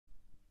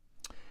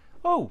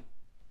Oh,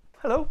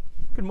 hello.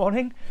 Good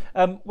morning.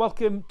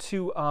 Welcome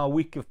to our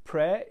week of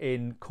prayer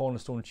in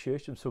Cornerstone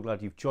Church. I'm so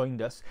glad you've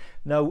joined us.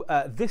 Now,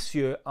 this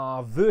year,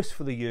 our verse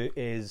for the year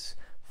is,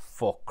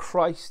 "For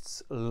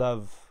Christ's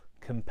love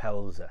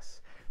compels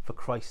us." For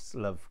Christ's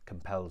love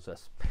compels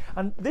us.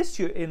 And this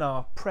year in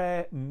our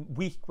prayer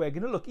week, we're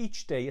going to look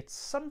each day at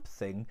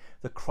something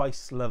that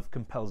Christ's love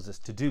compels us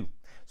to do.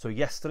 So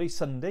yesterday,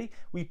 Sunday,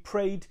 we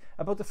prayed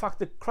about the fact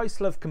that Christ's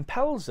love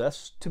compels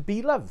us to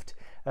be loved.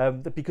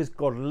 That because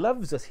God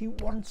loves us, he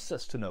wants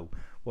us to know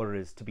what it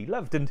is to be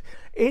loved. And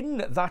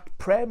in that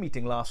prayer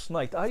meeting last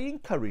night, I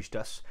encouraged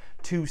us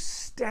to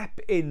step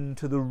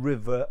into the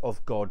river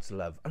of God's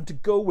love and to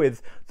go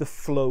with the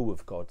flow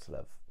of God's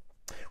love.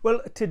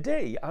 Well,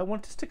 today I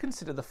want us to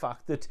consider the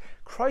fact that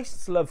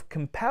Christ's love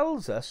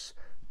compels us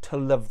to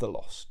love the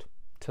lost,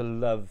 to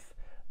love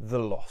the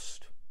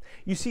lost.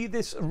 You see,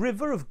 this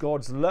river of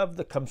God's love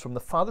that comes from the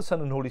Father,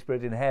 Son and Holy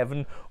Spirit in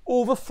heaven,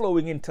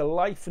 overflowing into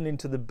life and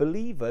into the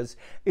believers,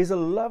 is a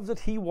love that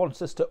he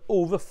wants us to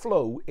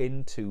overflow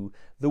into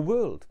the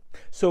world.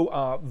 So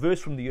our verse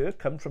from the year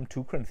comes from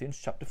 2 Corinthians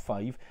chapter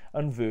 5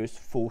 and verse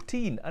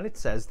 14, and it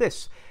says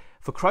this: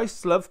 "For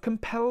Christ's love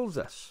compels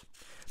us,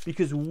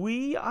 because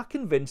we are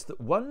convinced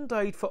that one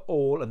died for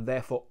all, and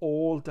therefore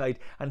all died,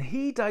 and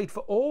he died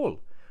for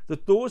all,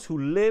 that those who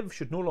live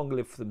should no longer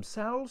live for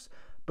themselves,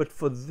 but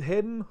for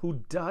him who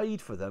died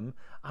for them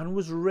and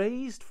was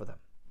raised for them."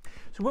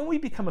 So when we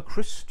become a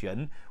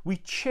Christian, we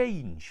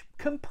change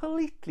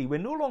completely. We're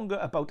no longer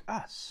about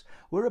us,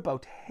 we're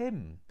about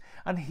him.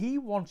 And he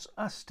wants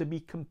us to be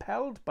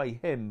compelled by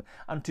him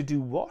and to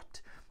do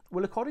what?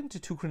 Well, according to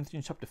 2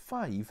 Corinthians chapter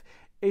 5,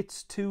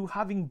 it's to,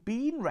 having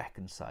been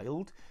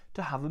reconciled,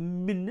 to have a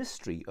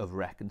ministry of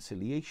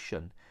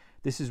reconciliation.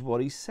 This is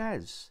what he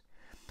says.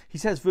 He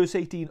says, verse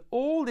 18,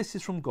 "All this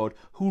is from God,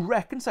 who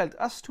reconciled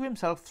us to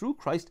himself through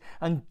Christ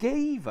and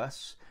gave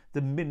us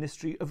the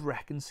ministry of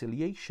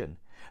reconciliation.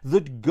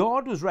 That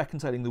God was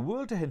reconciling the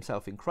world to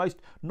himself in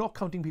Christ, not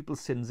counting people's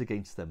sins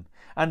against them.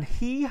 And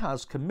he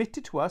has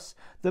committed to us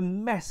the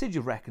message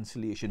of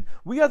reconciliation.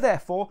 We are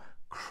therefore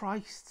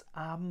Christ's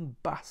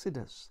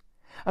ambassadors,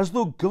 as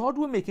though God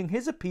were making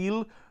his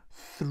appeal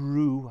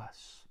through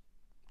us."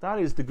 That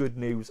is the good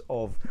news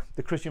of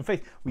the Christian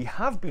faith. We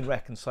have been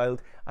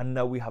reconciled, and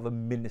now we have a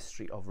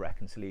ministry of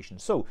reconciliation.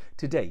 So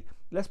today,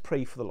 let's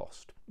pray for the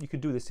lost. You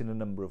can do this in a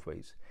number of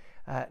ways.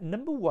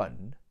 Number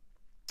one,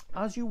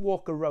 as you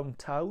walk around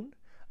town,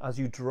 as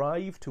you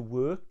drive to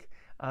work,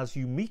 as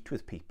you meet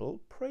with people,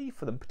 pray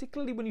for them,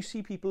 particularly when you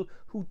see people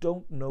who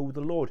don't know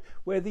the Lord.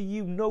 Whether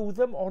you know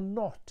them or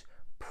not,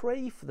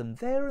 pray for them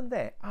there and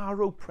there.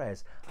 Arrow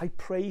prayers. I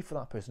pray for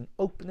that person.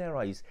 Open their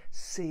eyes.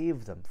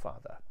 Save them,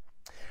 Father.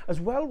 As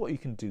well, what you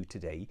can do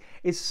today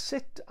is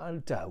sit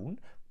down,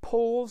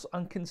 pause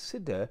and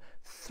consider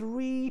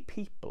 3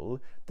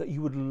 people that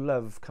you would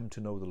love come to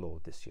know the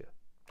Lord this year.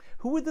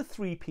 Who are the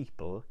 3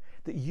 people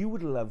that you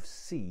would love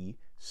see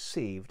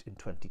saved in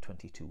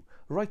 2022?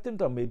 Write them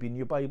down, maybe in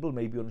your Bible,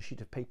 maybe on a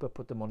sheet of paper,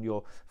 put them on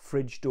your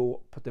fridge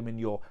door, put them in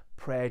your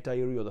prayer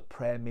diary or the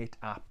Prayer Mate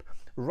app.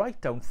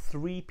 Write down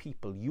 3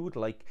 people you would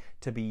like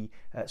to be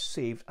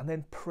saved, and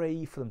then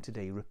pray for them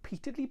today.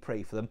 Repeatedly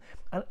pray for them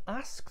and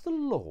ask the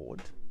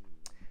Lord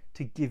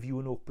to give you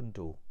an open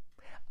door,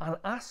 and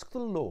ask the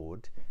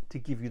Lord to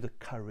give you the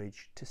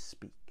courage to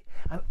speak,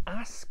 and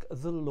ask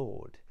the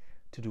Lord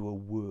to do a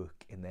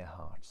work in their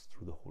hearts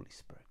through the Holy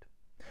Spirit.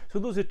 So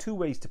those are 2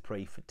 ways to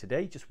pray for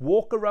today. Just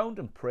walk around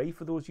and pray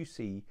for those you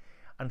see,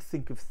 and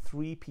think of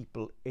 3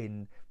 people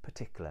in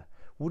particular.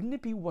 Wouldn't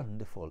it be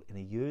wonderful in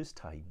a year's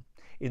time,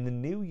 in the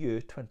new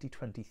year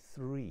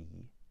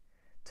 2023,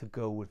 to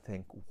go and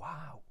think,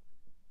 wow,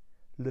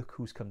 look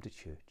who's come to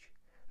church.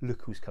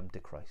 Look who's come to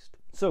Christ.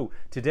 So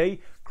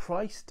today,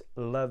 Christ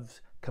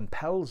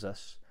compels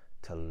us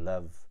to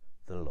love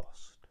the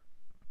lost.